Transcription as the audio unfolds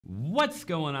What's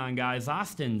going on, guys?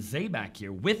 Austin Zabak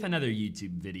here with another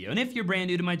YouTube video. And if you're brand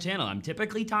new to my channel, I'm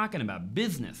typically talking about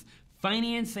business,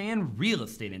 finance, and real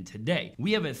estate. And today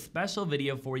we have a special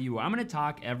video for you where I'm going to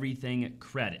talk everything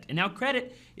credit. And now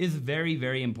credit is very,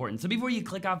 very important. So before you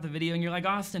click off the video and you're like,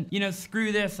 Austin,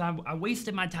 screw this. I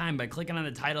wasted my time by clicking on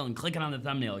the title and clicking on the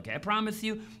thumbnail. Okay, I promise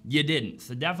you didn't.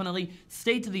 So definitely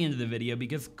stay to the end of the video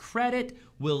because credit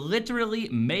will literally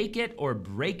make it or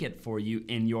break it for you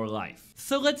in your life.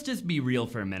 So let's just be real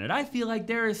for a minute. I feel like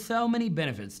there are so many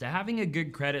benefits to having a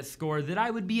good credit score that I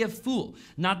would be a fool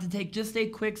not to take just a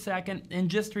quick second and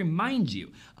just remind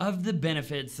you of the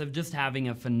benefits of just having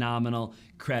a phenomenal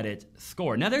credit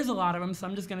score. Now there's a lot of them, so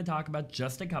I'm just gonna talk about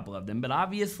just a couple of them, but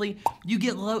obviously you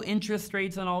get low interest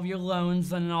rates on all of your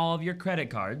loans and all of your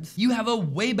credit cards. You have a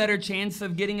way better chance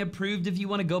of getting approved if you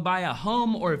wanna go buy a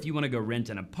home or if you wanna go rent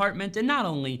an apartment, and not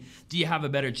only do you have a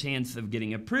better chance of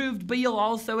getting approved, but you'll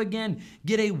also, again,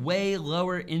 get a way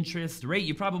lower interest rate.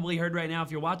 You probably heard right now, if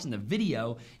you're watching the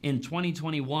video in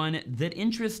 2021, that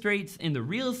interest rates in the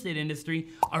real estate industry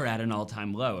are at an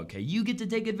all-time low, okay? You get to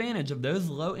take advantage of those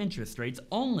low interest rates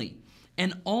only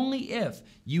and only if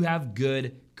you have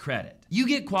good credit. You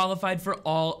get qualified for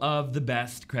all of the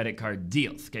best credit card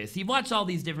deals, okay? So you've watched all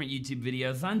these different YouTube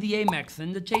videos on the Amex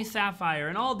and the Chase Sapphire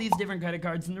and all these different credit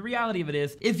cards, and the reality of it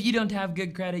is, if you don't have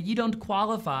good credit, you don't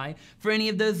qualify for any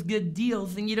of those good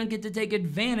deals, and you don't get to take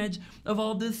advantage of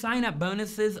all the sign-up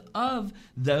bonuses of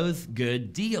those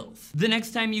good deals. The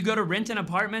next time you go to rent an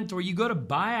apartment or you go to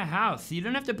buy a house, you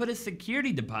don't have to put a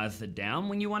security deposit down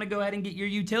when you want to go ahead and get your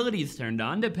utilities turned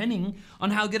on, depending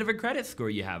on how good of a credit score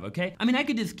you have, okay? I mean, I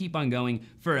could just keep on going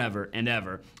forever and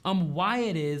ever on why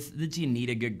it is that you need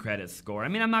a good credit score. I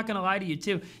mean, I'm not gonna lie to you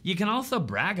too. You can also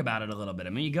brag about it a little bit. I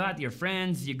mean, you go out to your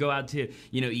friends, you go out to,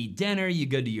 eat dinner, you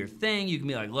go do your thing, you can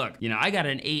be like, look, I got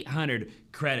an 800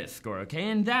 credit score, okay?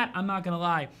 And that, I'm not gonna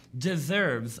lie,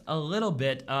 deserves a little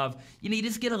bit of, you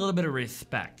just get a little bit of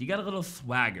respect. You got a little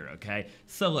swagger, okay?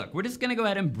 So look, we're just gonna go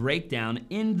ahead and break down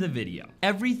in the video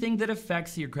everything that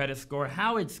affects your credit score,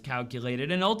 how it's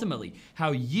calculated, and ultimately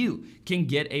how you can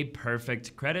get a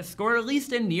perfect credit score, or at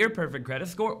least a near perfect credit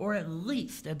score, or at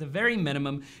least at the very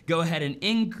minimum, go ahead and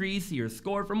increase your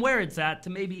score from where it's at to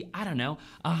maybe, I don't know,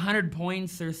 100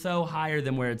 points or so higher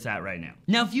than where it's at right now.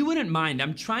 Now, if you wouldn't mind,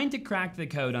 I'm trying to crack the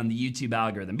code on the YouTube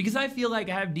algorithm because I feel like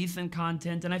I have decent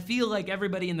content and I feel like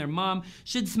everybody and their mom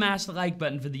should smash the like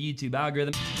button for the YouTube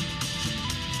algorithm.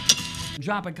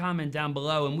 Drop a comment down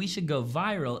below and we should go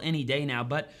viral any day now,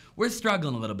 but we're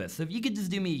struggling a little bit. So if you could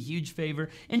just do me a huge favor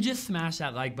and just smash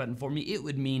that like button for me, it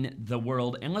would mean the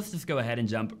world. And let's just go ahead and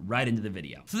jump right into the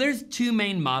video. So there's two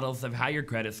main models of how your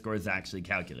credit score is actually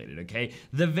calculated, okay?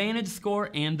 The Vantage score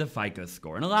and the FICO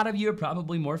score. And a lot of you are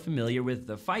probably more familiar with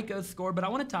the FICO score, but I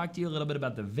want to talk to you a little bit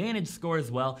about the Vantage score as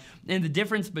well and the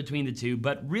difference between the two.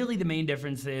 But really the main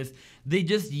difference is they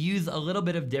just use a little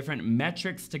bit of different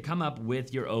metrics to come up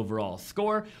with your overall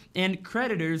score, and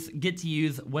creditors get to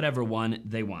use whatever one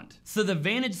they want. So the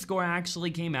Vantage score actually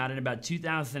came out in about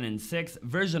 2006,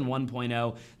 version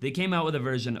 1.0. They came out with a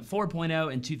version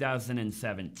 4.0 in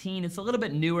 2017. It's a little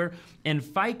bit newer, and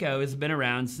FICO has been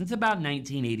around since about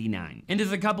 1989. And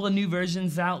there's a couple of new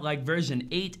versions out, like version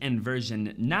 8 and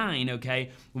version 9,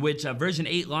 okay, which version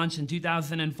 8 launched in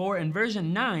 2004 and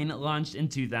version 9 launched in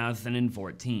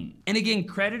 2014. And again,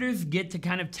 creditors get to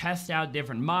kind of test out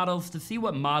different models to see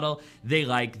what model they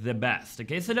like the best,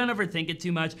 okay? So don't overthink it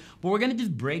too much, but we're gonna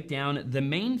just break down the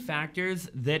main factors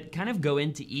that kind of go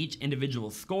into each individual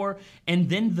score, and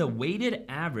then the weighted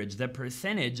average, the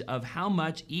percentage of how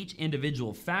much each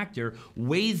individual factor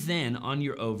weighs in on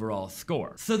your overall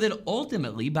score. So that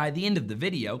ultimately, by the end of the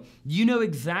video, you know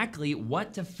exactly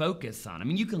what to focus on. I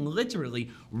mean, you can literally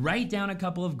write down a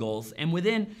couple of goals, and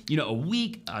within, a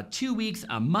week, 2 weeks,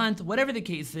 a month, whatever the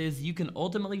case is, you can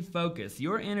ultimately focus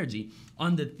your energy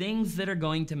on the things that are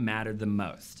going to matter the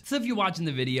most. So if you're watching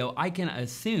the video, I can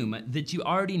assume that you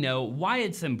already know why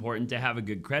it's important to have a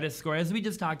good credit score, as we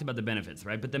just talked about the benefits,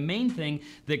 right? But the main thing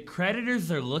that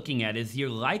creditors are looking at is your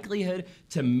likelihood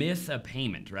to miss a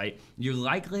payment, right? Your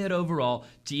likelihood overall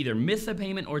to either miss a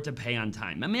payment or to pay on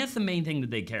time. I mean, that's the main thing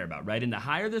that they care about, right? And the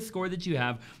higher the score that you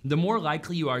have, the more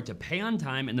likely you are to pay on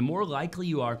time and the more likely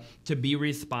you are to be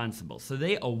responsible. So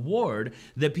they award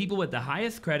the people with the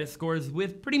highest credit scores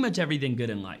with pretty much everything good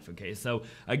in life, okay? So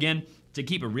again, to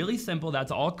keep it really simple,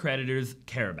 that's all creditors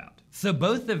care about. So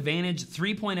both the Vantage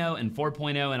 3.0 and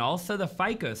 4.0 and also the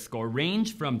FICO score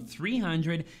range from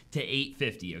 300 to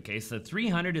 850, okay? So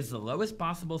 300 is the lowest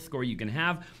possible score you can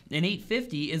have, and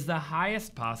 850 is the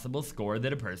highest possible score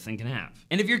that a person can have.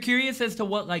 And if you're curious as to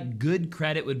what like good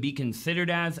credit would be considered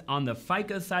as on the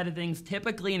FICO side of things,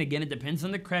 typically, and again, it depends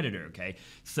on the creditor, okay?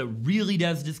 So really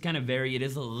does just kind of vary. It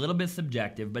is a little bit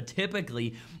subjective, but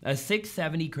typically a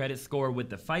 670 credit score with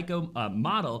the FICO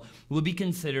model will be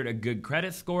considered a good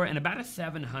credit score, and about a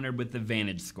 700 with the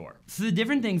Vantage score. So the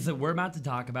different things that we're about to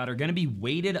talk about are going to be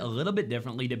weighted a little bit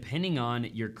differently depending on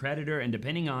your creditor and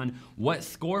depending on what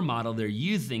score model they're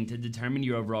using to determine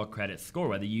your overall credit score,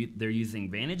 whether they're using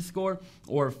Vantage score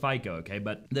or FICO, okay?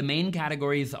 But the main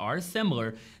categories are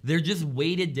similar. They're just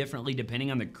weighted differently depending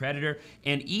on the creditor,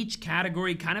 and each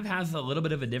category kind of has a little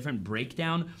bit of a different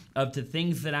breakdown of to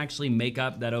things that actually make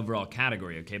up that overall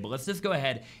category, okay? But let's just go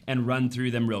ahead and run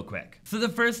through them real quick. So the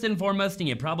first and foremost thing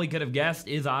you probably could have guessed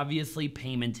is obviously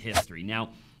payment history.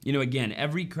 Now, again,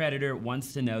 every creditor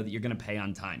wants to know that you're going to pay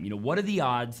on time. What are the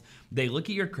odds? They look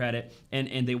at your credit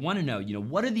and they want to know,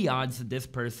 what are the odds that this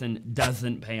person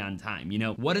doesn't pay on time?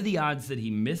 What are the odds that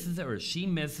he misses or she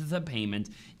misses a payment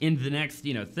in the next,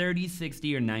 30,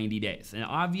 60, or 90 days? And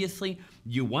obviously,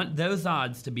 you want those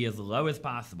odds to be as low as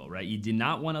possible, right? You do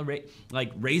not want to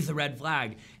raise a red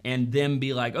flag and then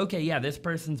be like, okay, yeah, this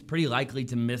person's pretty likely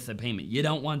to miss a payment. You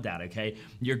don't want that, okay?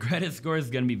 Your credit score is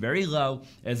going to be very low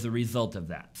as a result of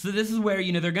that. So this is where,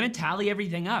 they're going to tally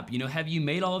everything up. Have you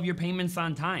made all of your payments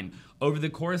on time? Over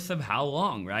the course of how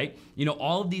long, right?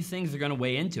 All of these things are going to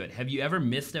weigh into it. Have you ever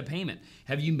missed a payment?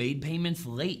 Have you made payments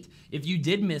late? If you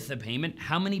did miss a payment,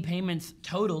 how many payments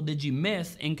total did you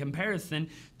miss in comparison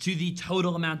to the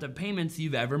total amount of payments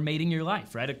you've ever made in your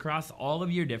life, right? Across all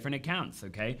of your different accounts,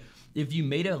 okay? If you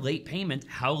made a late payment,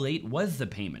 how late was the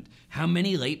payment? How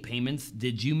many late payments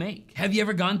did you make? Have you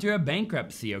ever gone through a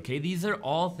bankruptcy, okay? These are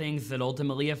all things that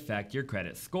ultimately affect your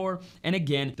credit score. And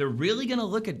again, they're really gonna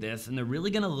look at this and they're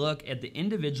really gonna look at the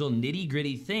individual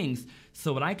nitty-gritty things.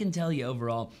 So what I can tell you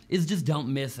overall is just don't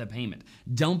miss a payment.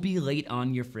 Don't be late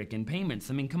on your freaking payments.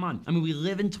 I mean, come on. I mean, we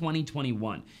live in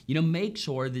 2021. Make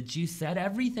sure that you set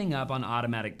everything up on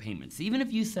automatic payments. Even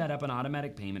if you set up an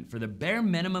automatic payment for the bare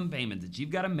minimum payment that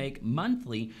you've got to make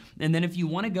monthly, and then if you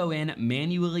want to go in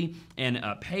manually and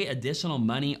pay additional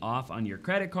money off on your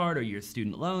credit card or your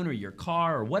student loan or your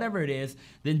car or whatever it is,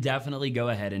 then definitely go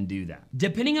ahead and do that.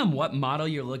 Depending on what model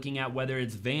you're looking at, whether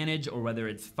it's Vantage or whether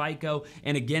it's FICO,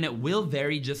 and again, it will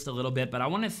vary just a little bit, but I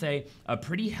want to say a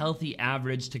pretty healthy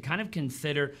average to kind of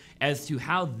consider as to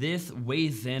how this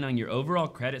weighs in on your overall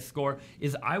credit score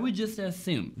is I would just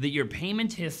assume that your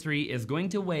payment history is going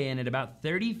to weigh in at about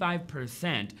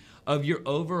 35% of your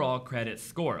overall credit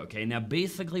score, okay? Now,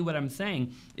 basically what I'm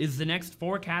saying is the next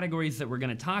four categories that we're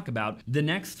gonna talk about, the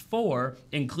next four,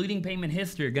 including payment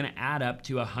history, are gonna add up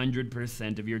to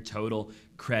 100% of your total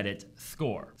credit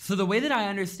score. So the way that I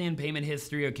understand payment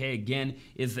history, okay, again,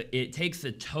 is that it takes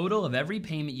a total of every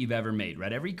payment you've ever made,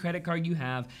 right? Every credit card you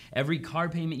have, every car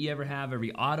payment you ever have,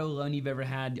 every auto loan you've ever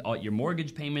had, all your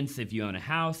mortgage payments if you own a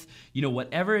house,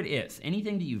 whatever it is,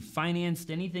 anything that you've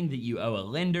financed, anything that you owe a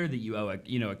lender, that you owe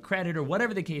a creditor,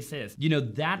 whatever the case is,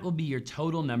 that will be your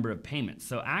total number of payments.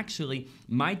 So actually,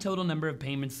 my total number of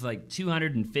payments is like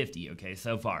 250, okay,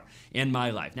 so far in my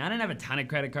life. Now, I don't have a ton of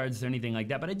credit cards or anything like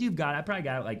that, but I probably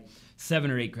got like 7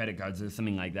 or 8 credit cards or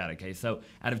something like that, okay? So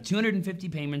out of 250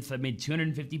 payments, I've made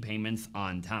 250 payments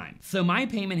on time. So my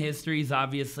payment history is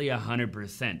obviously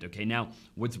 100%, okay? Now,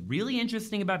 what's really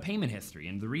interesting about payment history,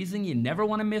 and the reason you never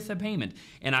wanna miss a payment,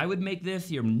 and I would make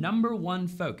this your number one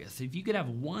focus, if you could have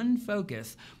one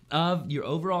focus of your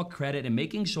overall credit and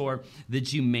making sure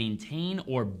that you maintain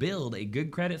or build a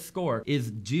good credit score,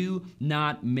 is do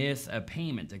not miss a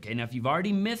payment, okay? Now, if you've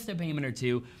already missed a payment or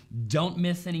two, don't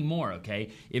miss any more, okay?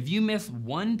 If you miss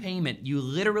one payment, you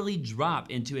literally drop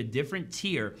into a different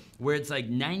tier where it's like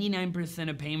 99%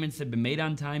 of payments have been made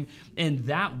on time, and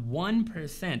that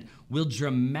 1% will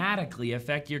dramatically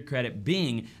affect your credit,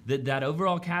 being that that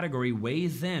overall category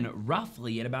weighs in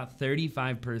roughly at about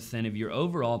 35% of your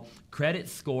overall credit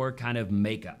score kind of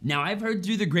makeup. Now, I've heard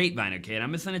through the grapevine, okay, and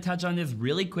I'm just gonna touch on this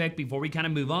really quick before we kind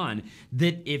of move on,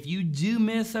 that if you do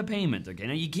miss a payment, okay,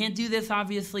 now you can't do this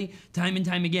obviously time and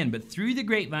time again, but through the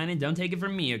grapevine, and don't take it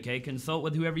from me, okay, consult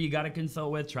with whoever you gotta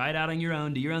consult with, try it out on your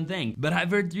own, do your own thing, but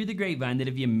I've heard through the grapevine that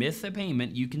if you miss a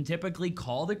payment, you can typically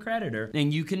call the creditor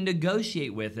and you can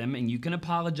negotiate with them and you can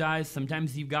apologize.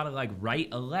 Sometimes you've got to like write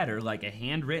a letter, like a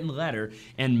handwritten letter,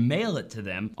 and mail it to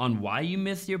them on why you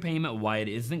missed your payment, why it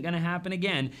isn't going to happen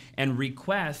again, in and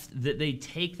request that they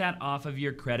take that off of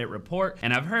your credit report.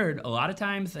 And I've heard a lot of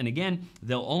times, and again,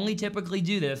 they'll only typically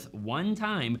do this one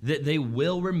time, that they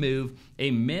will remove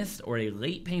a missed or a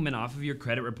late payment off of your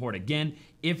credit report. Again,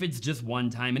 if it's just one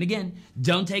time. And again,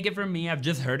 don't take it from me, I've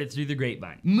just heard it through the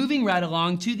grapevine. Moving right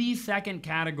along to the second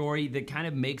category that kind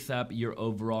of makes up your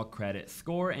overall credit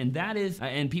score, and that is,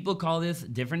 and people call this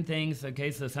different things,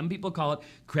 okay? So some people call it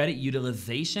credit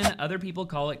utilization, other people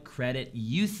call it credit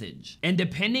usage. And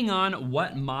depending on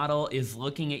what model is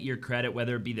looking at your credit,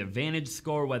 whether it be the Vantage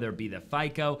score, whether it be the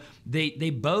FICO, they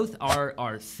both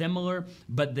are similar,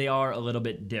 but they are a little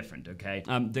bit different, okay?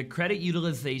 The credit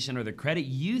utilization or the credit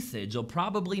usage will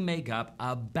probably make up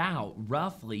about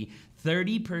roughly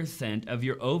 30% of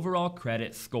your overall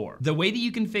credit score. The way that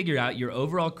you can figure out your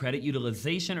overall credit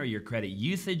utilization or your credit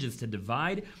usage is to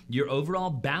divide your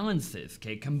overall balances,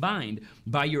 okay, combined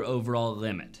by your overall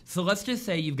limit. So let's just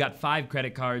say you've got 5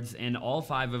 credit cards and all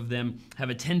 5 of them have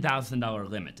a $10,000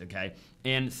 limit, okay?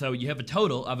 And so you have a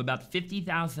total of about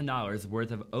 $50,000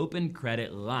 worth of open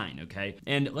credit line, okay?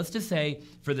 And let's just say,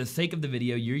 for the sake of the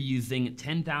video, you're using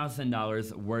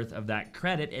 $10,000 worth of that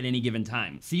credit at any given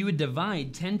time. So you would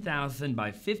divide 10,000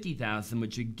 by 50,000,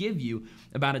 which would give you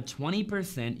about a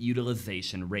 20%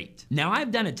 utilization rate. Now,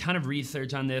 I've done a ton of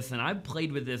research on this, and I've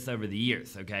played with this over the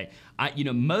years, okay?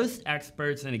 Most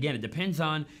experts, and again, it depends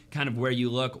on kind of where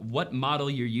you look, what model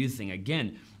you're using.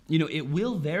 Again, it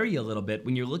will vary a little bit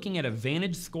when you're looking at a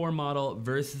Vantage score model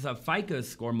versus a FICO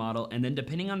score model, and then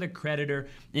depending on the creditor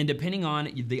and depending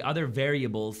on the other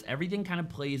variables, everything kind of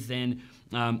plays in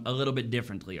a little bit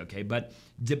differently, okay? But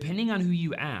depending on who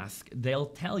you ask, they'll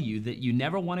tell you that you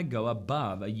never want to go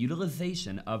above a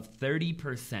utilization of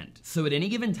 30%. So at any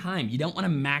given time, you don't want to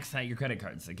max out your credit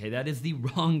cards, okay? That is the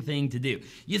wrong thing to do.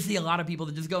 You see a lot of people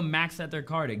that just go max out their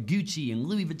card at Gucci and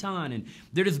Louis Vuitton, and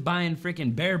they're just buying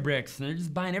freaking Bear Bricks, and they're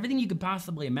just buying everything you could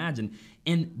possibly imagine.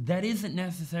 And that isn't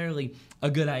necessarily a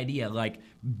good idea, like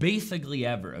basically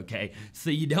ever, okay?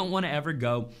 So you don't want to ever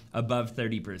go above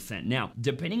 30%. Now,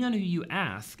 depending on who you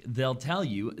ask, they'll tell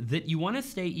you that you want to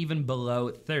stay even below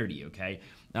 30, okay?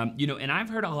 And I've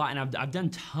heard a lot, and I've done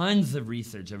tons of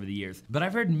research over the years, but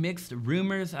I've heard mixed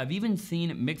rumors. I've even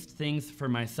seen mixed things for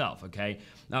myself, okay?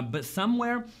 But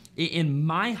somewhere, in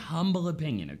my humble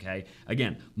opinion, okay?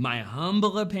 Again, my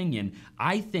humble opinion,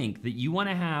 I think that you want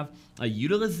to have a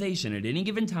utilization at any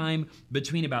given time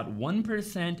between about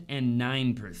 1% and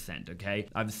 9%, okay?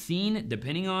 I've seen,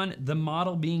 depending on the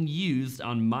model being used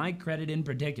on my credit in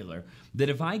particular, that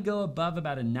if I go above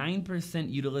about a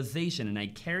 9% utilization and I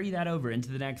carry that over into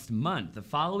the next month, the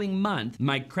following month,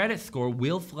 my credit score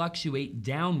will fluctuate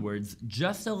downwards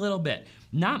just a little bit.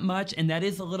 Not much, and that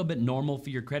is a little bit normal for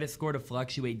your credit score to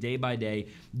fluctuate day by day,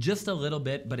 just a little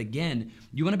bit, but again,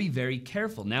 you want to be very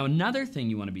careful. Now, another thing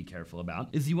you want to be careful about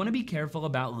is you want to be careful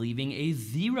about leaving a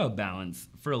zero balance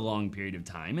for a long period of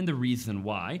time, and the reason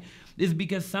why is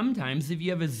because sometimes if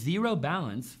you have a zero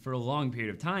balance for a long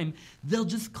period of time, they'll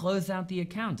just close out the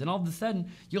account, and all of a sudden,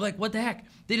 you're like, what the heck?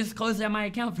 They just closed out my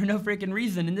account for no freaking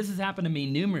reason, and this has happened to me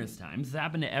numerous times. It's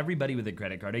happened to everybody with a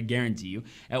credit card, I guarantee you,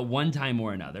 at one time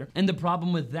or another, and the problem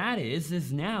with that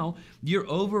is now your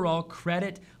overall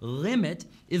credit limit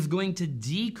is going to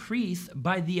decrease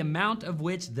by the amount of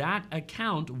which that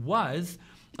account was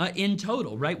in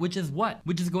total, right? Which is what?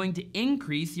 Which is going to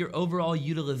increase your overall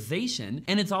utilization,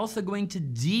 and it's also going to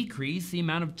decrease the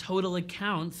amount of total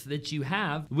accounts that you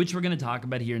have, which we're going to talk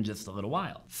about here in just a little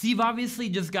while. So you've obviously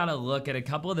just got to look at a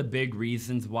couple of the big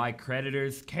reasons why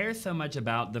creditors care so much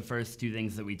about the first two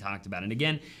things that we talked about. And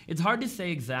again, it's hard to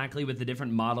say exactly with the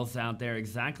different models out there,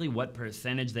 exactly what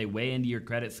percentage they weigh into your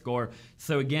credit score.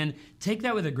 So again, take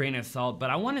that with a grain of salt, but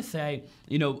I want to say,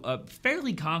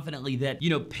 fairly confidently that,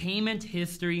 payment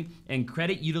history and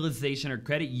credit utilization or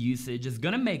credit usage is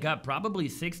going to make up probably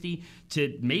 60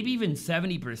 to maybe even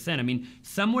 70%. I mean,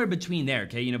 somewhere between there,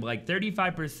 okay? Like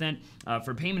 35%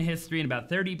 for payment history and about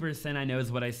 30% I know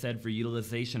is what I said for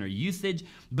utilization or usage.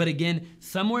 But again,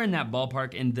 somewhere in that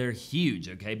ballpark, and they're huge,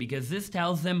 okay? Because this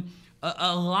tells them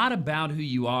a lot about who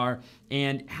you are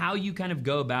and how you kind of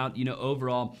go about,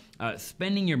 overall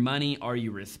spending your money. Are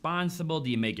you responsible? Do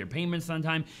you make your payments on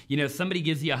time? Somebody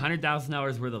gives you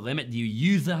 $100,000 worth of limit. Do you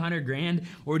use $100 grand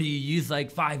or do you use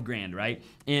like $5 grand, right?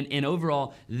 And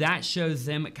overall, that shows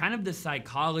them kind of the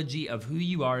psychology of who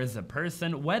you are as a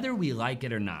person, whether we like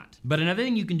it or not. But another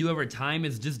thing you can do over time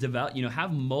is just develop,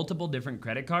 have multiple different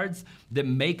credit cards that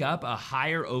make up a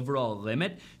higher overall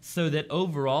limit so that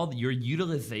overall your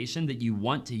utilization that you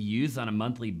want to use on a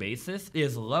monthly basis purchase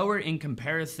is lower in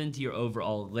comparison to your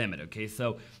overall limit, okay?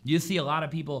 So you see a lot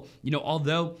of people,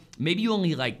 although maybe you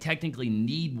only like technically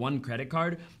need one credit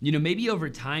card, maybe over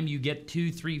time you get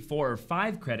 2, 3, 4, or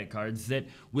 5 credit cards that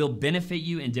will benefit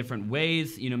you in different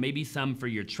ways, maybe some for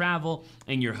your travel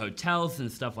and your hotels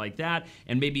and stuff like that,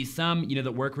 and maybe some,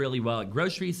 that work really well at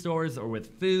grocery stores or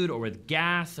with food or with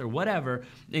gas or whatever,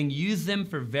 and use them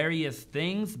for various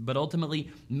things, but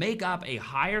ultimately make up a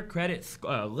higher credit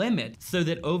limit so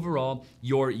that overall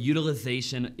your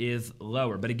utilization is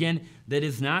lower. But again, that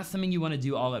is not something you want to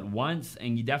do all at once,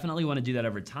 and you definitely want to do that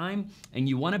over time, and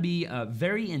you want to be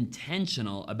very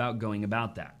intentional about going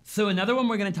about that. So another one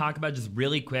we're going to talk about just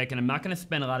really quick, and I'm not going to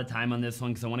spend a lot of time on this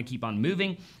one because I want to keep on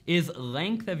moving, is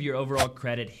length of your overall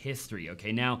credit history,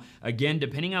 okay? Now, again,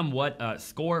 depending on what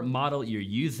score model you're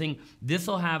using, this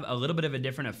will have a little bit of a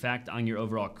different effect on your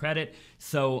overall credit.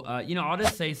 So, I'll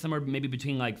just say somewhere maybe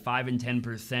between like 5 and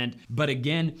 10%, but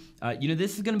again,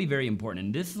 this is going to be very important,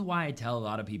 and this is why I tell a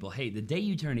lot of people, hey, the day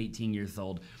you turn 18 years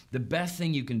old, the best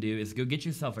thing you can do is go get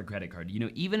yourself a credit card.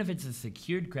 Even if it's a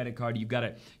secured credit card, you've got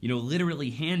to, literally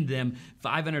hand them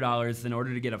 $500 in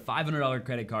order to get a $500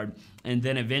 credit card, and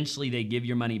then eventually they give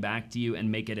your money back to you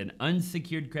and make it an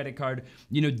unsecured credit card.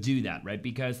 Do that, right?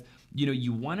 Because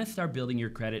you want to start building your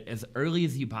credit as early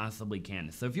as you possibly can.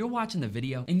 So if you're watching the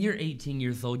video and you're 18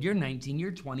 years old, you're 19,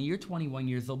 you're 20, you're 21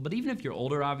 years old, but even if you're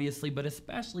older, obviously, but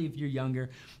especially if you're younger,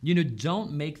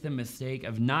 don't make the mistake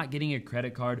of not getting a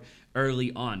credit card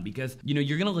early on, because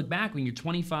you're gonna look back when you're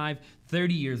 25,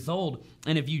 30 years old,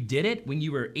 and if you did it when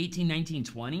you were 18, 19,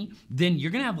 20, then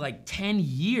you're gonna have like 10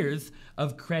 years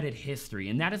of credit history,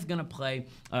 and that is gonna play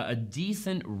a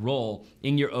decent role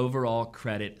in your overall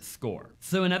credit score.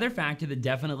 So another factor that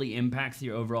definitely impacts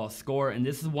your overall score, and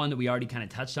this is one that we already kind of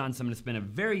touched on, so I'm gonna spend a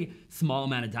very small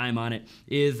amount of time on it,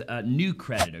 is new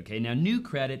credit, okay? Now, new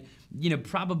credit,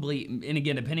 probably, and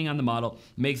again, depending on the model,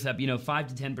 makes up, 5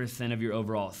 to 10% of your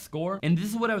overall score. And this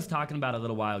is what I was talking about a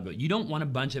little while ago. You don't want a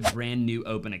bunch of brand new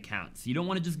open accounts. You don't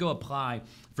want to just go apply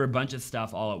for a bunch of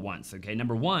stuff all at once, okay?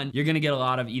 Number one, you're gonna get a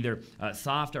lot of either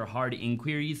soft or hard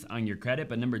inquiries on your credit,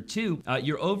 but number two,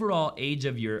 your overall age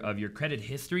of your credit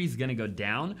history is gonna go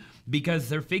down because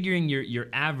they're figuring your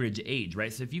average age,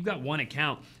 right? So if you've got one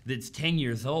account that's 10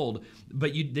 years old,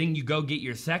 but then you go get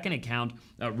your second account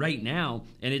right now,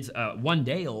 and it's 1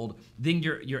 day old, then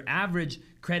your average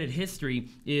credit history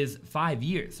is 5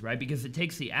 years, right? Because it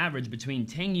takes the average between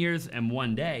 10 years and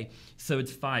 1 day, so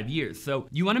it's 5 years. So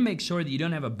you want to make sure that you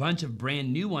don't have a bunch of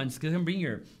brand new ones, because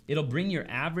it'll bring your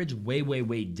average way, way,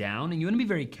 way down, and you want to be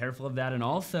very careful of that. And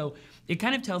also, it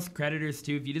kind of tells creditors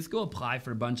too, if you just go apply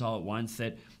for a bunch all at once,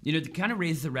 that it kind of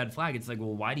raises a red flag. It's like,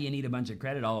 well, why do you need a bunch of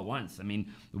credit all at once? I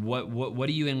mean, what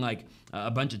are you in like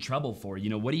a bunch of trouble for?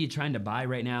 What are you trying to buy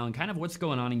right now, and kind of what's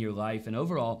going on in your life? And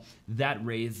overall, that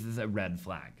raises a red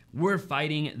flag. We're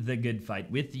fighting the good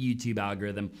fight with the YouTube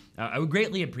algorithm. I would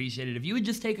greatly appreciate it if you would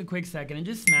just take a quick second and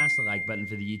just smash the like button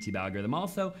for the YouTube algorithm.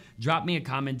 Also, drop me a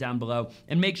comment down below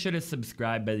and make sure to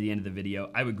subscribe by the end of the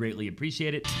video. I would greatly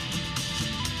appreciate it.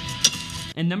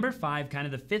 And number 5, kind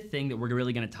of the 5th thing that we're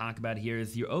really going to talk about here,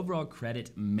 is your overall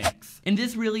credit mix. And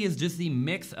this really is just the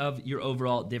mix of your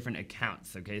overall different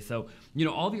accounts, okay? So,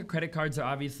 all of your credit cards are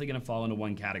obviously going to fall into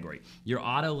one category. Your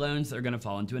auto loans are going to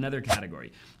fall into another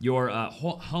category. Your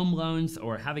home loans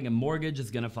or having a mortgage is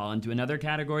going to fall into another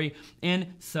category,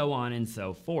 and so on and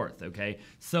so forth, okay?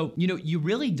 So, you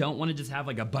really don't want to just have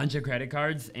like a bunch of credit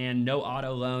cards and no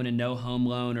auto loan and no home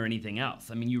loan or anything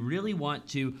else. I mean, you really want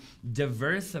to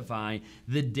diversify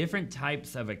the different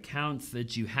types of accounts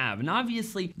that you have. And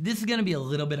obviously, this is gonna be a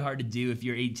little bit hard to do if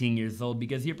you're 18 years old,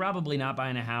 because you're probably not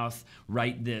buying a house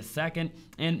right this second,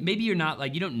 and maybe you're not,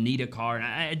 like, you don't need a car, and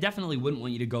I definitely wouldn't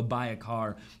want you to go buy a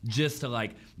car just to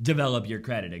like develop your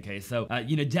credit, okay? So,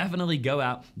 definitely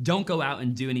don't go out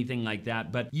and do anything like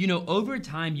that, but over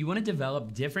time, you wanna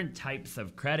develop different types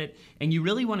of credit, and you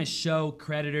really wanna show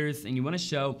creditors, and you wanna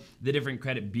show the different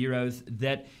credit bureaus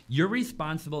that you're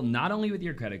responsible not only with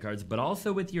your credit cards, but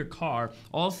also with your car,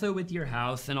 also with your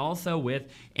house, and also with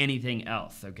anything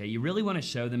else, okay? You really want to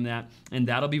show them that, and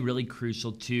that'll be really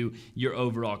crucial to your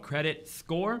overall credit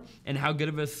score and how good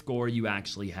of a score you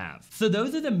actually have. So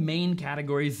those are the main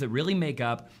categories that really make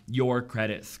up your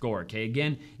credit score, okay?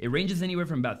 Again, it ranges anywhere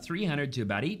from about 300 to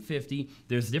about 850.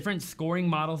 There's different scoring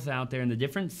models out there, and the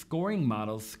different scoring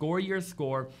models score your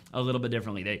score a little bit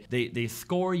differently. They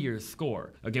score your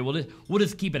score, okay? We'll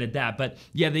just keep it at that, but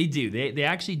yeah, they do. They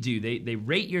actually do. They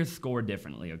rate your score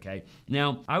differently, okay?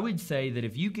 Now, I would say that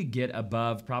if you could get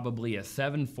above probably a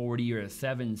 740 or a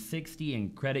 760 in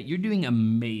credit, you're doing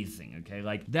amazing, okay?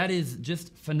 Like, that is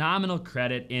just phenomenal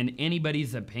credit in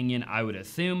anybody's opinion, I would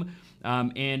assume.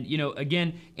 And you know,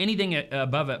 again, anything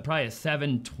above probably a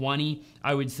 720,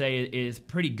 I would say is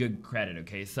pretty good credit,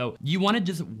 okay? So you wanna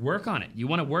just work on it. You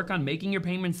wanna work on making your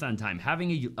payments on time,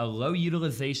 having a low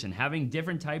utilization, having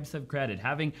different types of credit,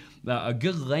 having a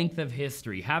good length of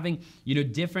history, having, you know,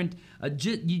 different,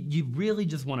 you really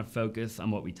just wanna focus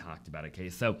on what we talked about, okay?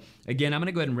 So again, I'm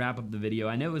gonna go ahead and wrap up the video.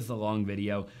 I know it was a long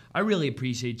video. I really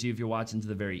appreciate you if you're watching to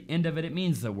the very end of it. It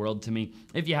means the world to me.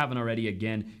 If you haven't already,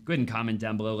 again, go ahead and comment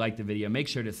down below, like the video, make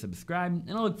sure to subscribe,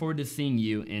 and I look forward to seeing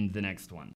you in the next one.